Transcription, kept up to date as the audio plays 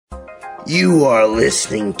You are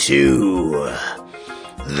listening to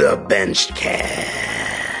the Benchcast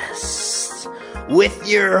with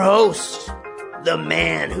your host, the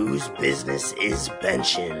man whose business is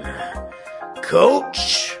benching,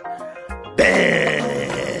 Coach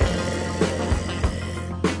Ben.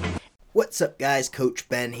 What's up, guys? Coach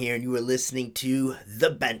Ben here, and you are listening to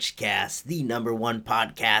the Benchcast, the number one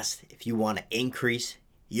podcast if you want to increase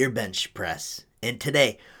your bench press. And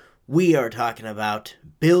today, we are talking about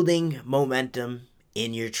building momentum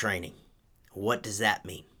in your training. What does that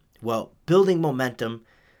mean? Well, building momentum,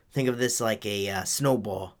 think of this like a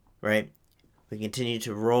snowball, right? We continue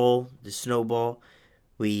to roll the snowball.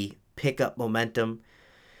 We pick up momentum.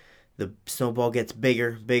 The snowball gets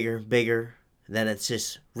bigger. Then it's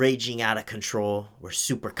just raging out of control. We're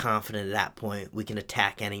super confident at that point. We can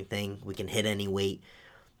attack anything. We can hit any weight.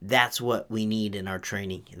 That's what we need in our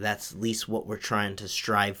training. That's at least what we're trying to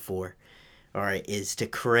strive for, all right, is to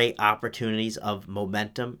create opportunities of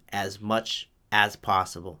momentum as much as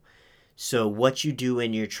possible. So what you do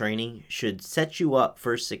in your training should set you up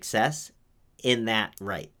for success in that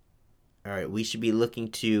right. All right, we should be looking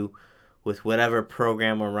to, with whatever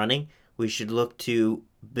program we're running, we should look to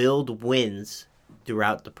build wins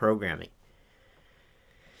throughout the programming.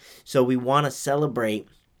 So we want to celebrate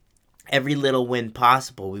every little win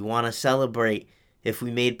possible. We want to celebrate if we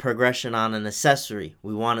made progression on an accessory.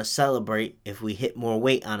 We want to celebrate if we hit more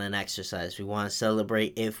weight on an exercise. We want to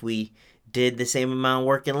celebrate if we did the same amount of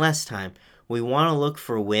work in less time. We want to look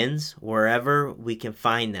for wins wherever we can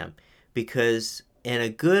find them, because in a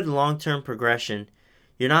good long-term progression,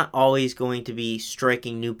 you're not always going to be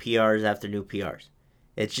striking new PRs after new PRs.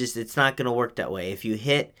 It's not going to work that way. If you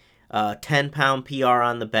hit a 10-pound PR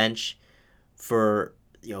on the bench for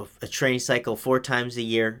a training cycle 4 times a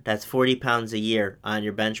year, that's 40 pounds a year on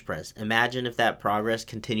your bench press. Imagine if that progress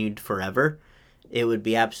continued forever. It would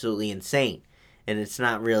be absolutely insane. And it's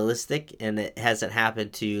not realistic, and it hasn't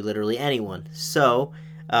happened to literally anyone. So,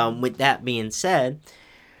 with that being said,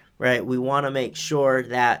 right, we want to make sure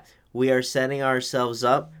that we are setting ourselves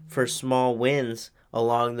up for small wins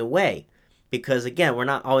along the way. Because, again, we're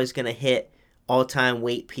not always going to hit all-time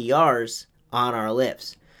weight PRs on our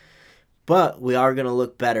lifts. But we are going to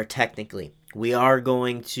look better technically. We are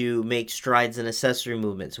going to make strides in accessory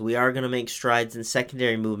movements. We are going to make strides in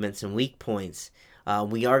secondary movements and weak points.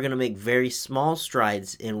 We are going to make very small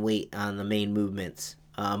strides in weight on the main movements.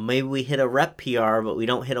 Maybe we hit a rep PR, but we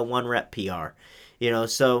don't hit a 1 rep PR.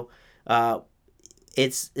 So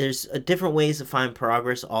there's different ways to find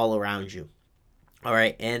progress all around you. All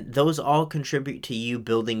right, and those all contribute to you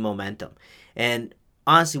building momentum. And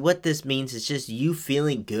honestly, what this means is just you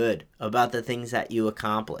feeling good about the things that you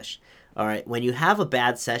accomplish. All right, when you have a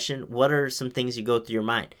bad session, what are some things you go through your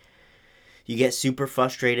mind? You get super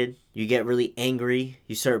frustrated. You get really angry.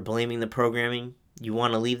 You start blaming the programming. You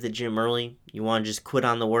want to leave the gym early. You want to just quit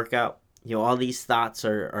on the workout. All these thoughts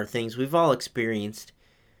are things we've all experienced,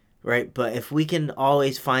 right? But if we can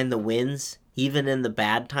always find the wins, even in the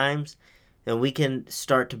bad times, then we can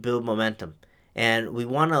start to build momentum. And we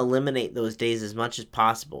want to eliminate those days as much as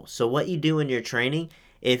possible. So what you do in your training,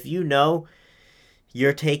 if you know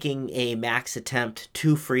you're taking a max attempt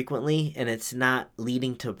too frequently and it's not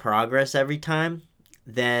leading to progress every time,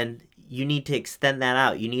 then you need to extend that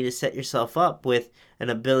out. You need to set yourself up with an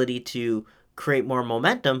ability to create more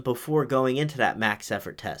momentum before going into that max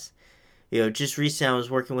effort test. Just recently I was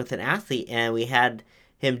working with an athlete and we had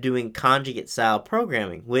him doing conjugate style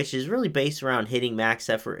programming, which is really based around hitting max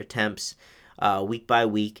effort attempts week by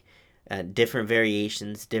week, different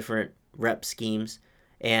variations, different rep schemes,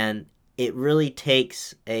 and it really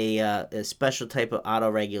takes a special type of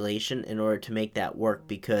auto-regulation in order to make that work,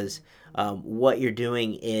 because what you're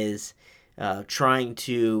doing is trying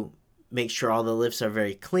to make sure all the lifts are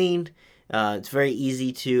very clean. It's very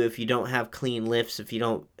easy to, if you don't have clean lifts, if you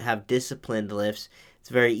don't have disciplined lifts, it's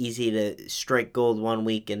very easy to strike gold one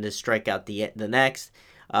week and to strike out the next.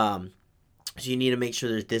 So you need to make sure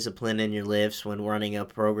there's discipline in your lifts when running a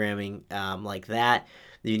programming like that.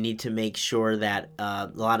 You need to make sure that a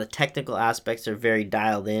lot of technical aspects are very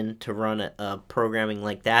dialed in to run a programming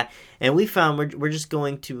like that. And we found we're just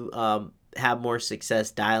going to have more success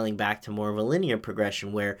dialing back to more of a linear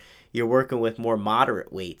progression where you're working with more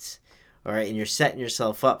moderate weights. All right, and you're setting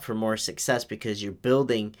yourself up for more success because you're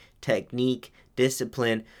building technique,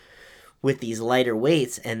 discipline with these lighter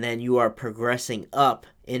weights, and then you are progressing up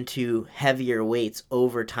into heavier weights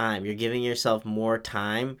over time. You're giving yourself more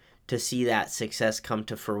time to see that success come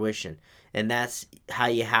to fruition. And that's how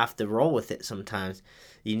you have to roll with it sometimes.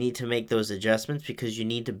 You need to make those adjustments because you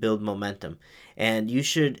need to build momentum. And you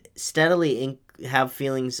should steadily have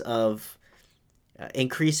feelings of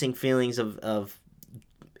increasing feelings of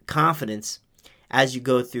confidence as you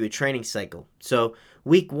go through a training cycle. So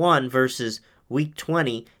week 1 versus week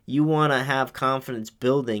 20, you want to have confidence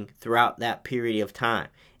building throughout that period of time.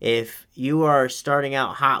 If you are starting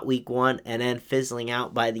out hot week 1 and then fizzling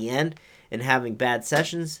out by the end and having bad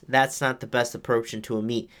sessions, that's not the best approach into a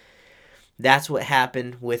meet. That's what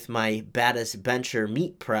happened with my baddest bencher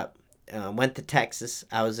meet prep. Went to Texas.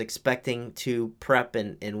 I was expecting to prep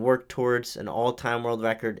and work towards an all-time world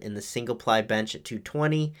record in the single ply bench at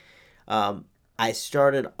 220. I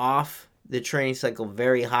started off the training cycle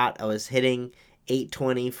very hot. I was hitting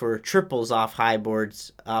 820 for triples off high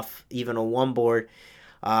boards, off even a one board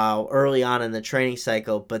early on in the training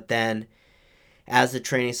cycle. But then as the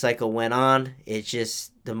training cycle went on,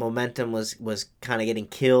 the momentum was kind of getting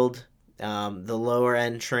killed. The lower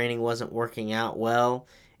end training wasn't working out well,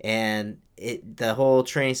 and the whole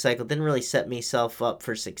training cycle didn't really set myself up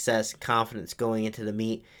for success and confidence going into the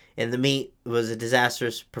meet. And the meet was a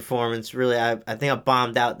disastrous performance. Really, I think I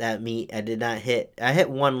bombed out that meet. I hit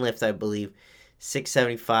one lift, I believe,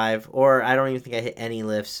 675, or I don't even think I hit any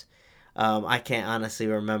lifts. I can't honestly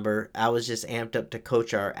remember. I was just amped up to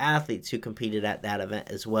coach our athletes who competed at that event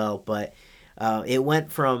as well. But it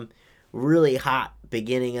went from really hot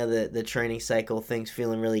beginning of the training cycle, things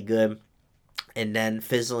feeling really good, and then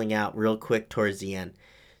fizzling out real quick towards the end.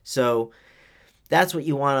 So that's what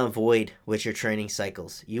you want to avoid with your training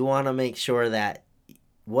cycles. You want to make sure that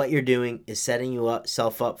what you're doing is setting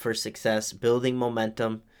yourself up for success, building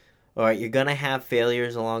momentum. All right, you're going to have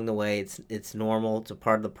failures along the way. It's normal. It's a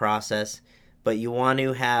part of the process. But you want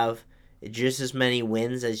to have just as many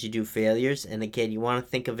wins as you do failures. And again, you want to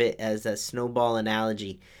think of it as that snowball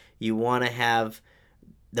analogy. You want to have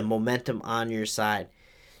the momentum on your side.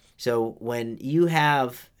 So when you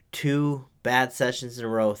have 2 bad sessions in a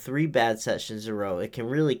row, 3 bad sessions in a row, it can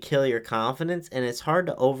really kill your confidence, and it's hard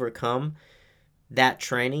to overcome that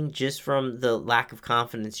training just from the lack of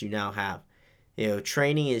confidence you now have.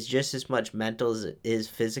 Training is just as much mental as it is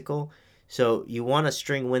physical, so you want to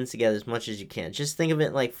string wins together as much as you can. Just think of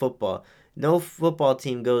it like football. No football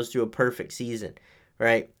team goes through a perfect season,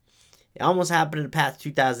 right? It almost happened in the past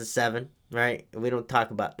 2007, right? We don't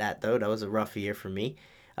talk about that, though. That was a rough year for me.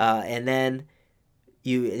 And then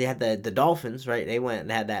you had the Dolphins, right? They went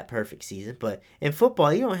and had that perfect season. But in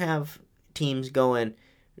football, you don't have teams going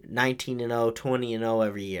 19-0, 20-0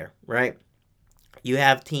 every year, right? You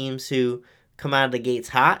have teams who come out of the gates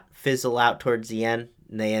hot, fizzle out towards the end,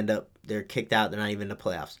 and they're kicked out. They're not even in the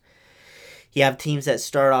playoffs. You have teams that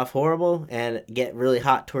start off horrible and get really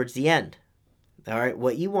hot towards the end. All right,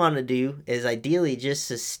 what you want to do is ideally just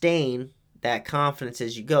sustain that confidence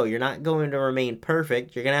as you go. You're not going to remain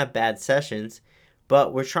perfect. You're going to have bad sessions,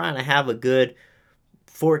 but we're trying to have a good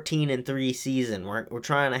 14-3 season. We're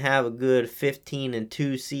trying to have a good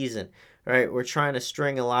 15-2 season. Right? We're trying to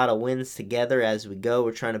string a lot of wins together as we go.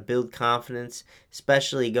 We're trying to build confidence,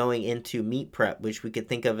 especially going into meet prep, which we could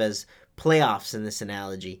think of as playoffs in this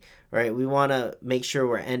analogy. Right? We want to make sure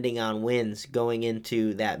we're ending on wins going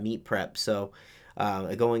into that meet prep. So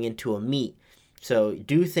going into a meet. So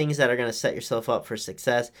do things that are going to set yourself up for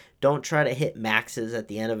success. Don't try to hit maxes at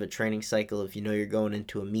the end of a training cycle if you know you're going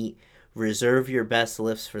into a meet. Reserve your best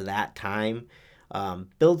lifts for that time.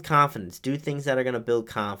 Build confidence. Do things that are going to build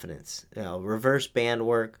confidence. Reverse band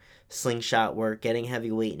work, slingshot work, getting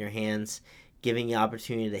heavy weight in your hands, giving you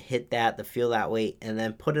opportunity to hit that, to feel that weight, and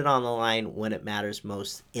then put it on the line when it matters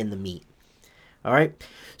most in the meet. All right.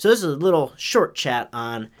 So this is a little short chat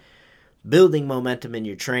on building momentum in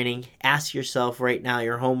your training. Ask yourself right now,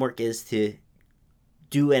 your homework is to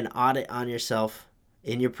do an audit on yourself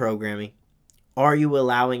in your programming. Are you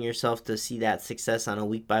allowing yourself to see that success on a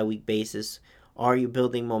week-by-week basis? Are you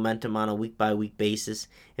building momentum on a week-by-week basis?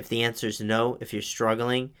 If the answer is no, if you're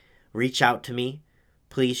struggling, reach out to me.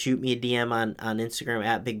 Please shoot me a DM on Instagram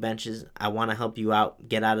at Big Benches. I want to help you out,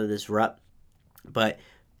 get out of this rut. But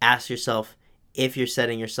ask yourself if you're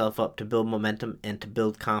setting yourself up to build momentum and to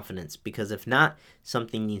build confidence, because if not,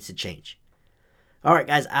 something needs to change. All right,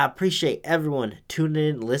 guys, I appreciate everyone tuning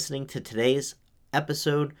in, listening to today's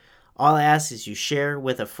episode. All I ask is you share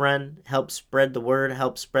with a friend, help spread the word,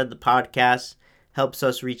 help spread the podcast, helps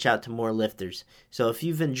us reach out to more lifters. So if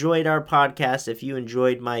you've enjoyed our podcast, if you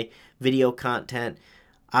enjoyed my video content,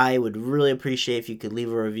 I would really appreciate if you could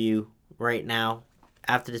leave a review right now.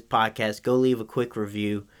 After this podcast, go leave a quick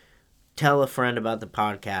review. Tell a friend about the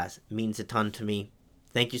podcast. It means a ton to me.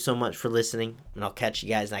 Thank you so much for listening, and I'll catch you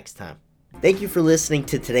guys next time. Thank you for listening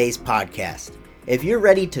to today's podcast. If you're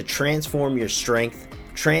ready to transform your strength,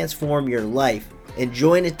 transform your life, and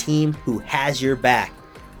join a team who has your back,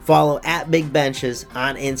 follow at Big Benches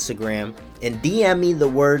on Instagram and DM me the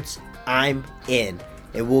words "I'm in,"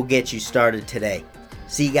 and we'll get you started today.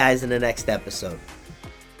 See you guys in the next episode.